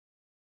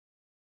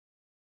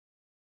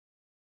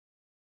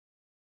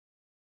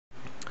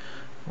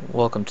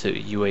Welcome to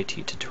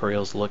UAT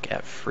Tutorials look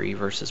at free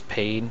versus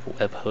paid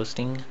web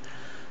hosting.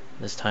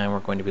 This time we're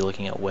going to be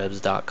looking at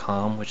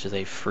webs.com, which is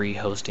a free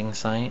hosting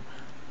site.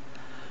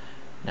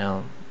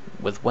 Now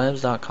with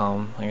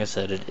webs.com, like I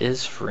said, it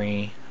is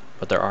free,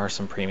 but there are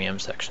some premium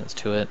sections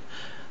to it.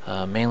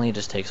 Mainly it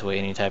just takes away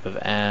any type of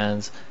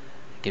ads,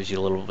 gives you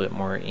a little bit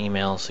more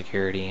email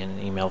security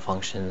and email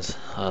functions,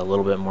 a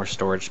little bit more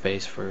storage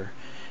space for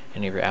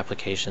any of your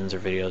applications or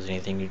videos,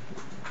 anything you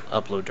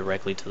upload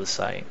directly to the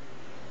site.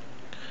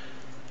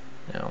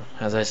 Now,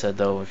 as I said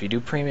though, if you do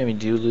premium, you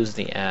do lose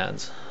the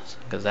ads,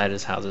 because that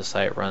is how the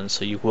site runs,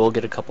 so you will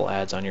get a couple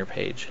ads on your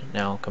page.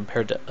 Now,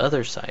 compared to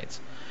other sites,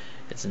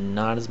 it's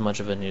not as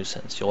much of a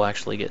nuisance. You'll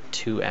actually get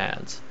 2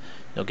 ads.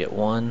 You'll get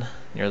one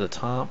near the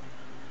top,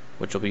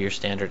 which will be your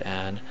standard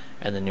ad,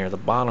 and then near the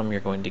bottom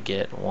you're going to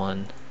get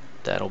one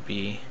that'll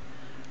be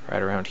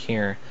right around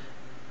here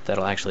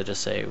that'll actually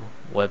just say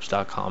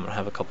webs.com and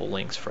have a couple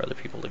links for other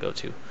people to go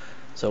to.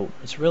 So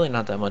it's really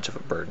not that much of a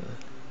burden.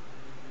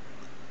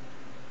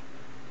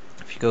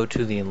 If you go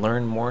to the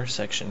Learn More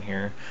section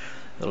here,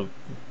 it'll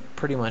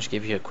pretty much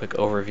give you a quick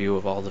overview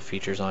of all the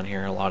features on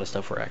here. A lot of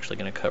stuff we're actually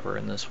going to cover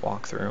in this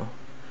walkthrough,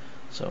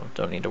 so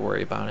don't need to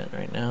worry about it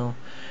right now.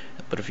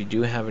 But if you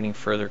do have any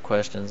further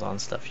questions on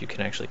stuff, you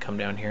can actually come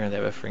down here. They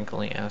have a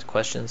frequently asked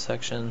questions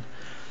section,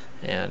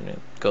 and it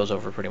goes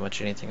over pretty much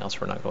anything else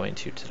we're not going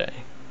to today.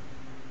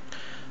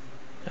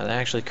 Now to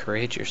actually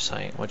create your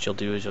site, what you'll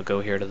do is you'll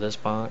go here to this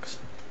box,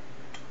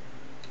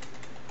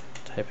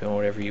 type in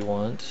whatever you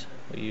want.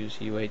 We'll use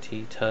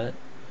UAT Tut,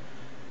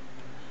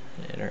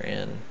 enter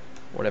in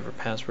whatever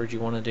password you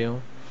want to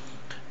do.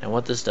 Now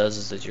what this does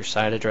is that your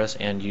site address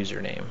and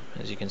username.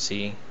 As you can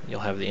see,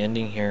 you'll have the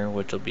ending here,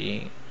 which will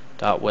be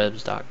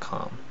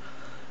 .webs.com.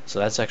 So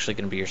that's actually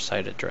going to be your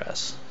site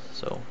address.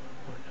 So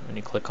when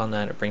you click on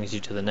that, it brings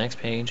you to the next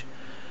page.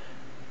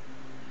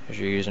 Here's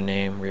your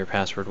username, where your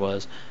password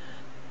was,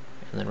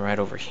 and then right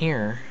over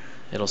here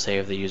it'll say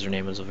if the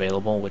username is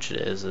available, which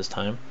it is this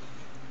time.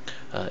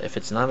 If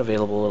it's not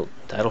available,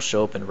 that'll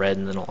show up in red,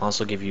 and then it'll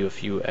also give you a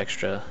few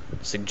extra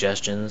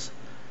suggestions,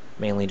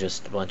 mainly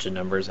just a bunch of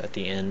numbers at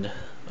the end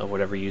of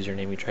whatever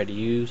username you try to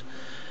use.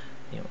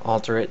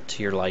 Alter it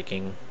to your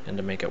liking and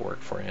to make it work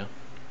for you.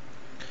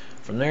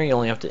 From there, you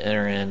only have to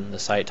enter in the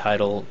site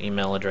title,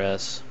 email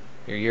address,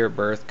 your year of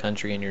birth,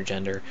 country, and your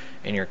gender,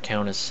 and your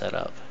account is set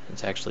up.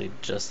 It's actually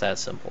just that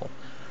simple.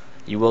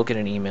 You will get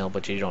an email,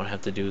 but you don't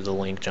have to do the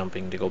link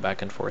jumping to go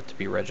back and forth to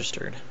be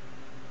registered.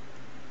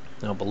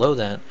 Now below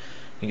that,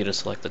 you get to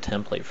select the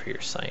template for your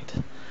site.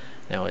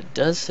 Now it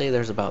does say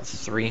there's about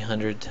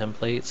 300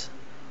 templates.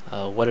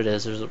 What it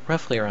is, there's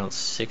roughly around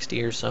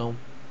 60 or so.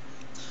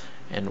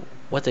 And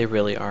what they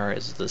really are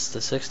is the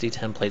 60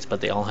 templates,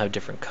 but they all have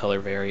different color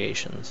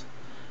variations.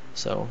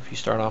 So if you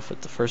start off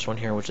with the first one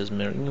here, which is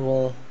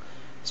manual,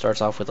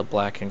 starts off with a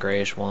black and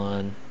grayish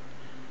one.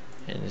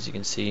 And as you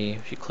can see,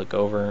 if you click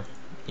over,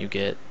 you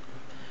get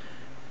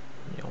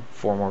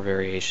 4 more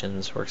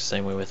variations. Works the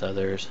same way with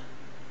others.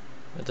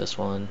 With this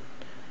one,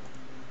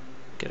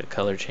 get a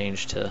color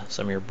change to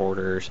some of your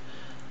borders.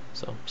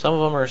 So some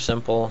of them are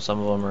simple, some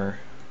of them are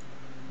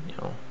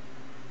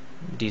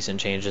decent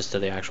changes to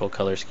the actual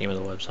color scheme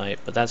of the website,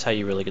 but that's how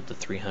you really get the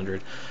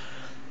 300.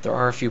 There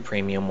are a few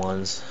premium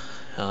ones.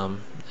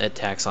 It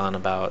tacks on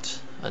about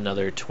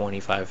another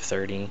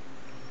 25-30.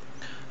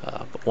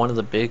 But one of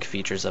the big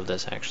features of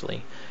this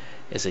actually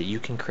is that you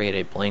can create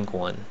a blank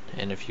one,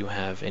 and if you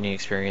have any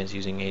experience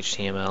using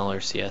HTML or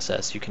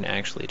CSS, you can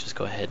actually just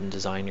go ahead and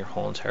design your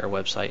whole entire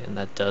website, and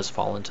that does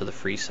fall into the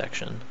free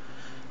section,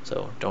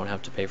 so don't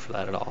have to pay for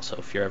that at all. So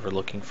if you're ever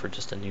looking for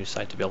just a new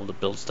site to be able to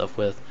build stuff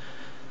with,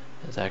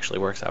 it actually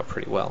works out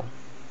pretty well.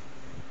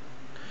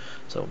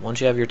 So once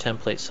you have your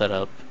template set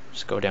up,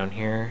 just go down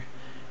here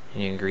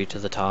and you agree to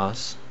the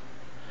toss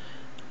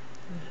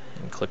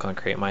and click on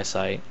create my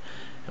site.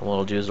 And what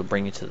it'll do is it'll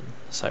bring you to the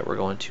site we're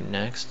going to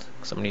next.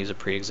 So I'm going to use a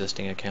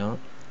pre-existing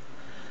account,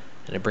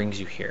 and it brings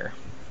you here.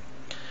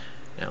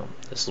 Now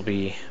this will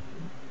be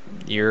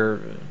your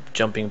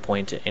jumping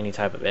point to any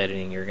type of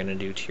editing you're going to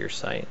do to your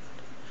site.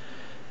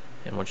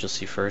 And what you'll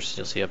see first,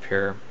 you'll see up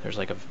here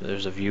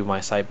there's a view my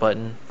site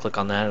button. Click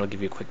on that, it'll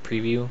give you a quick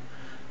preview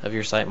of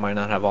your site. Might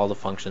not have all the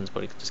functions,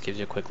 but it just gives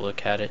you a quick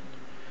look at it.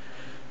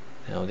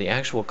 Now the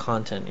actual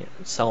content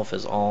itself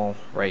is all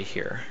right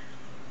here.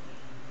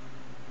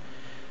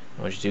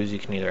 What you do is you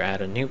can either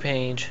add a new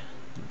page,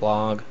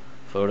 blog,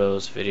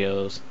 photos,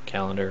 videos,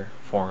 calendar,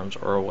 forums,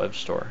 or a web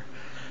store.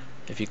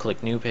 If you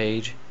click new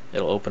page,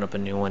 it'll open up a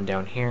new one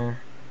down here,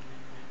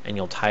 and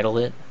you'll title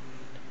it,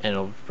 and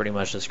it'll pretty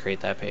much just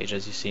create that page.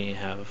 As you see, you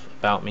have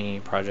about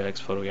me, projects,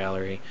 photo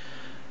gallery,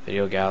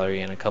 video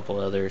gallery, and a couple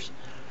others.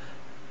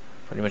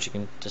 Pretty much you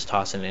can just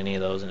toss in any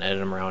of those and edit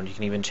them around. You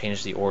can even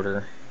change the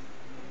order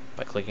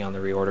by clicking on the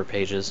reorder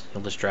pages.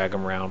 You'll just drag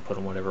them around, put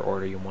them whatever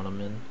order you want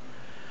them in.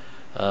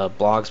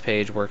 Blogs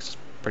page works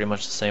pretty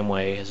much the same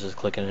way as just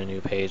clicking a new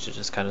page. It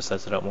just kind of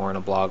sets it up more in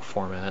a blog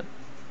format.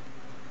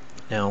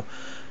 Now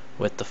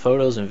with the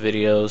photos and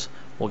videos,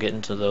 we'll get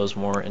into those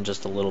more in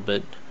just a little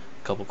bit.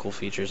 A couple cool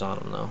features on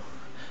them though.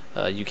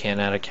 You can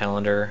add a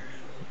calendar,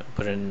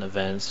 put in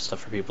events, stuff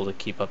for people to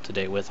keep up to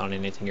date with on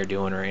anything you're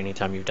doing or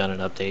anytime you've done an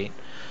update.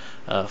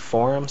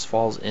 Forums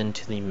falls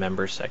into the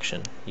members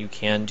section. You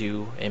can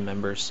do a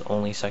members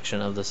only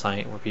section of the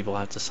site where people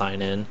have to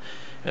sign in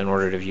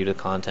order to view the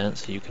content,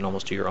 so you can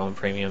almost do your own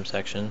premium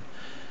section.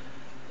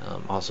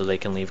 Also, they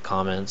can leave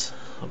comments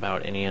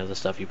about any of the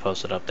stuff you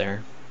posted up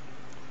there.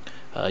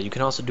 You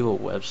can also do a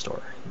web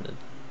store,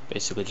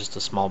 basically just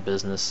a small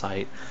business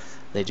site.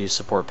 They do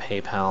support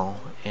PayPal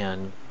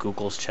and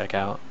Google's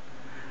checkout.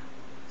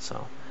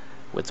 So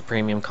with the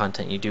premium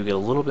content you do get a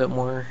little bit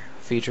more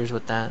features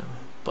with that,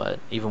 but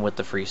even with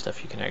the free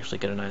stuff you can actually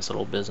get a nice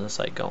little business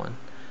site going.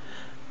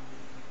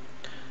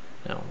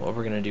 Now what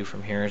we're going to do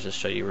from here is just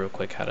show you real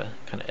quick how to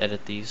kind of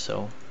edit these.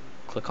 So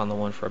click on the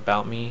one for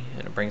About Me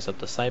and it brings up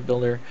the site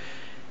builder,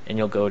 and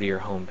you'll go to your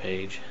home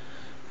page,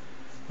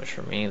 which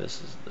for me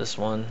this is this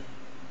one.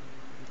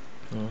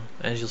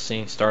 As you'll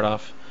see, start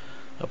off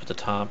up at the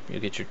top, you'll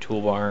get your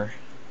toolbar.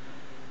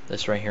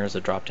 This right here is a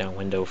drop down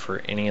window for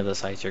any of the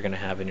sites you're going to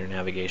have in your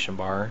navigation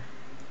bar.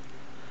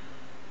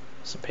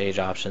 Some page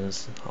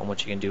options on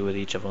what you can do with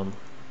each of them.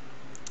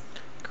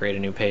 Create a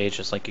new page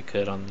just like you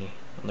could on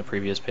the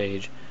previous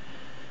page.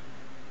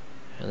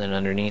 And then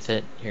underneath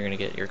it you're going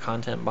to get your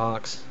content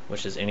box,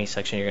 which is any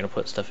section you're going to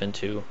put stuff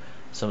into.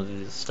 Some of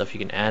the stuff you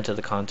can add to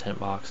the content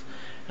box.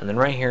 And then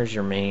right here is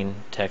your main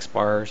text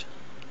bars.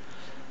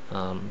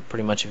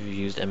 Pretty much if you've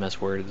used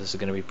MS Word, this is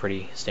going to be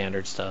pretty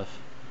standard stuff.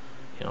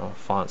 You know,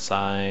 font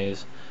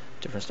size,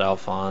 different style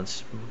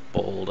fonts,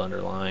 bold,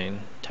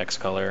 underline, text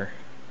color,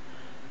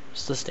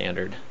 just the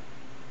standard.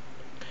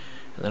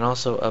 And then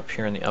also up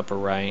here in the upper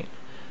right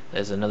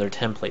is another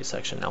template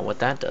section. Now what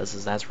that does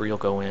is that's where you'll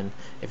go in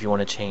if you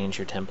want to change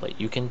your template.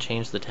 You can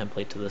change the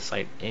template to the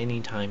site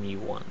anytime you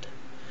want.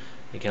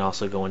 You can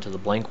also go into the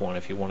blank one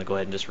if you want to go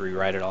ahead and just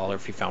rewrite it all, or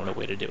if you found a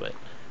way to do it.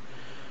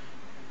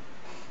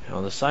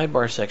 Now the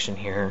sidebar section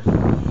here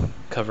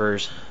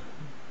covers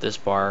this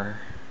bar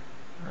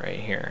right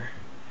here.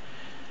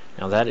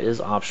 Now that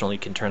is optional. You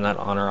can turn that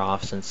on or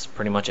off, since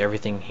pretty much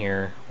everything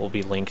here will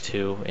be linked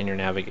to in your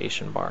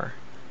navigation bar.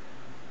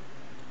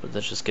 But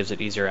this just gives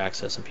it easier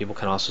access, and people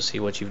can also see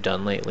what you've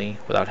done lately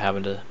without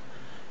having to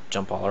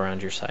jump all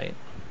around your site.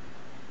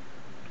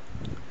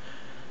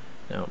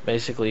 Now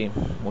basically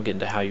we'll get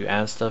into how you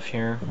add stuff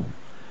here.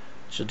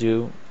 What you'll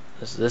do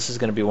is, this is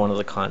going to be one of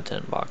the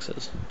content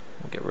boxes.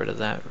 We'll get rid of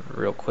that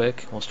real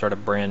quick. We'll start a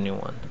brand new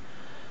one.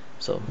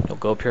 So you'll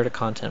go up here to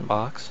content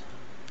box,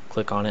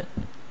 click on it,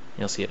 and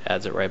you'll see it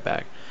adds it right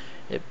back.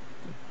 It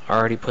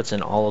already puts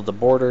in all of the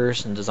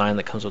borders and design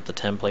that comes with the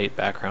template,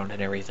 background,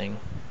 and everything.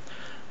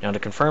 Now to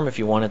confirm if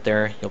you want it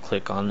there, you'll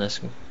click on this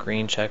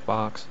green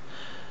checkbox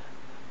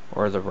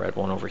or the red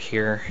one over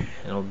here,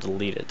 and it'll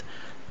delete it.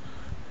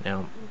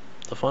 Now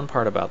the fun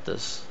part about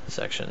this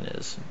section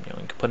is, you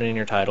can put it in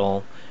your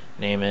title,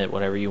 name it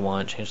whatever you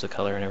want, change the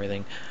color and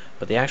everything,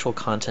 but the actual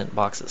content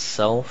box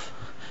itself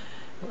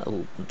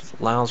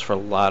allows for a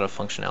lot of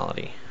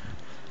functionality.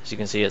 As you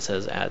can see, it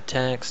says add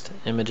text,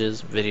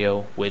 images,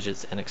 video,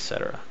 widgets, and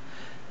etc.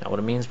 Now what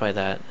it means by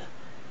that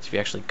is, if you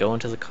actually go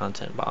into the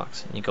content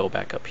box and you go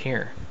back up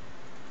here,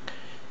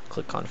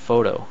 click on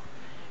photo,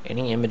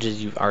 any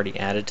images you've already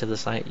added to the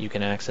site you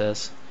can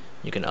access.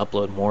 You can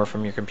upload more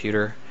from your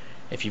computer.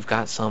 If you've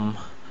got some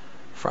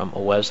from a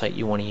website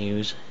you want to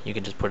use, you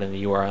can just put in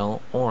the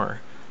URL, or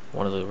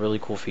one of the really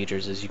cool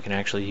features is you can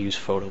actually use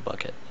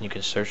PhotoBucket. You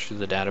can search through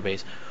the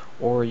database,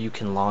 or you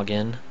can log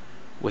in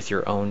with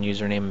your own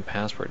username and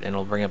password, and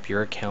it'll bring up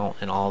your account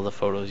and all the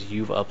photos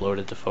you've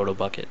uploaded to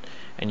PhotoBucket,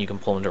 and you can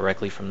pull them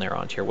directly from there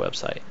onto your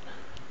website.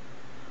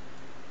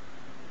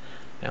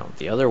 Now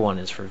the other one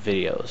is for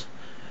videos.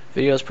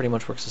 Videos pretty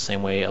much works the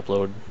same way.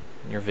 Upload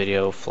your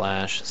video,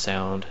 flash,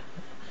 sound,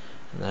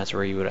 and that's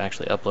where you would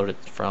actually upload it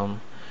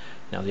from.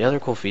 Now the other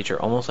cool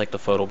feature, almost like the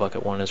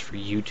PhotoBucket one, is for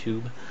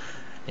YouTube.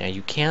 Now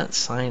you can't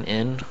sign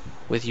in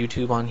with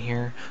YouTube on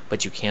here,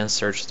 but you can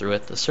search through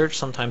it. The search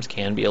sometimes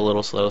can be a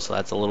little slow, so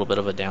that's a little bit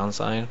of a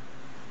downside.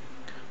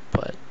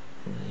 But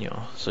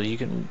so you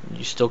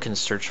still can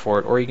search for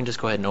it, or you can just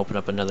go ahead and open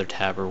up another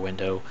tab or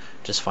window,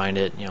 just find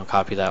it,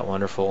 copy that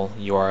wonderful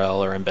URL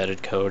or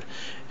embedded code,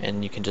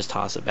 and you can just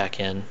toss it back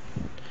in,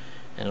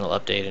 and it'll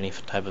update any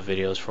type of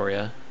videos for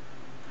you.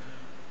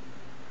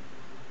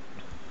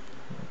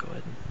 Go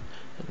ahead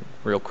and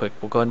real quick,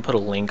 we'll go ahead and put a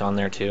link on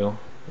there too.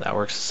 That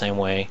works the same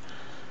way.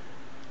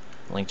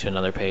 Link to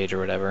another page or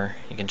whatever.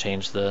 You can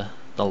change the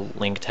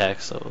link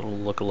text so it'll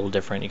look a little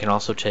different. You can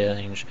also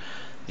change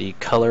the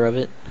color of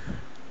it,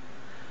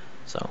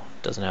 so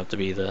it doesn't have to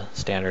be the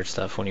standard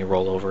stuff when you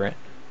roll over it.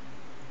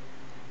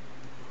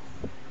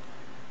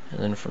 And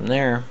then from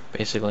there,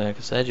 basically, like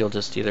I said, you'll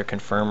just either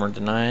confirm or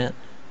deny it.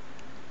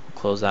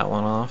 Close that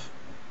one off.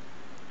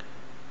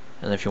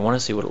 And if you want to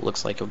see what it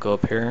looks like, you'll go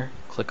up here,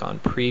 click on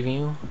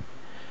preview,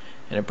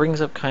 and it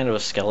brings up kind of a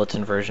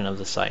skeleton version of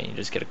the site. You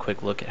just get a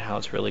quick look at how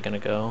it's really going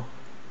to go.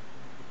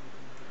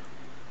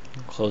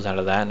 Close out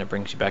of that, and it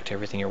brings you back to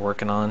everything you're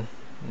working on.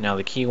 Now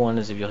the key one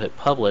is, if you'll hit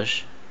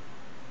publish,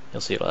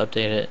 you'll see it'll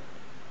update it,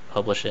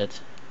 publish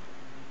it,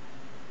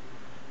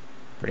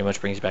 Pretty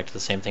much brings you back to the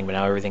same thing, but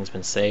now everything's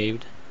been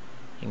saved.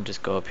 You can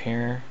just go up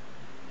here,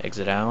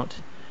 exit out.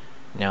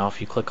 Now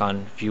if you click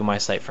on view my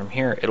site from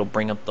here, it'll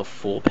bring up the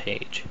full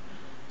page.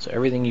 So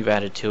everything you've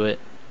added to it,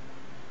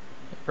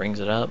 it brings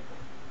it up.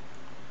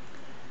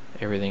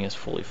 Everything is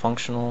fully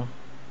functional.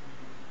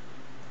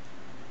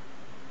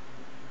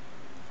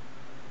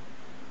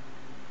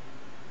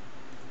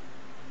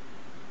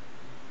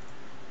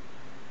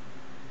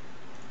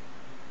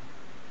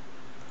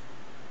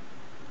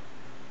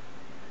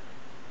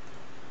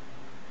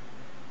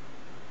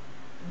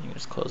 You can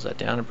just close that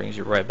down. It brings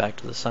you right back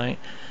to the site.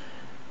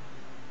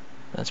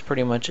 That's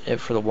pretty much it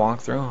for the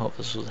walkthrough. Hope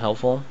this was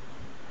helpful,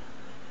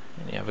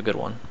 and you have a good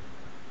one.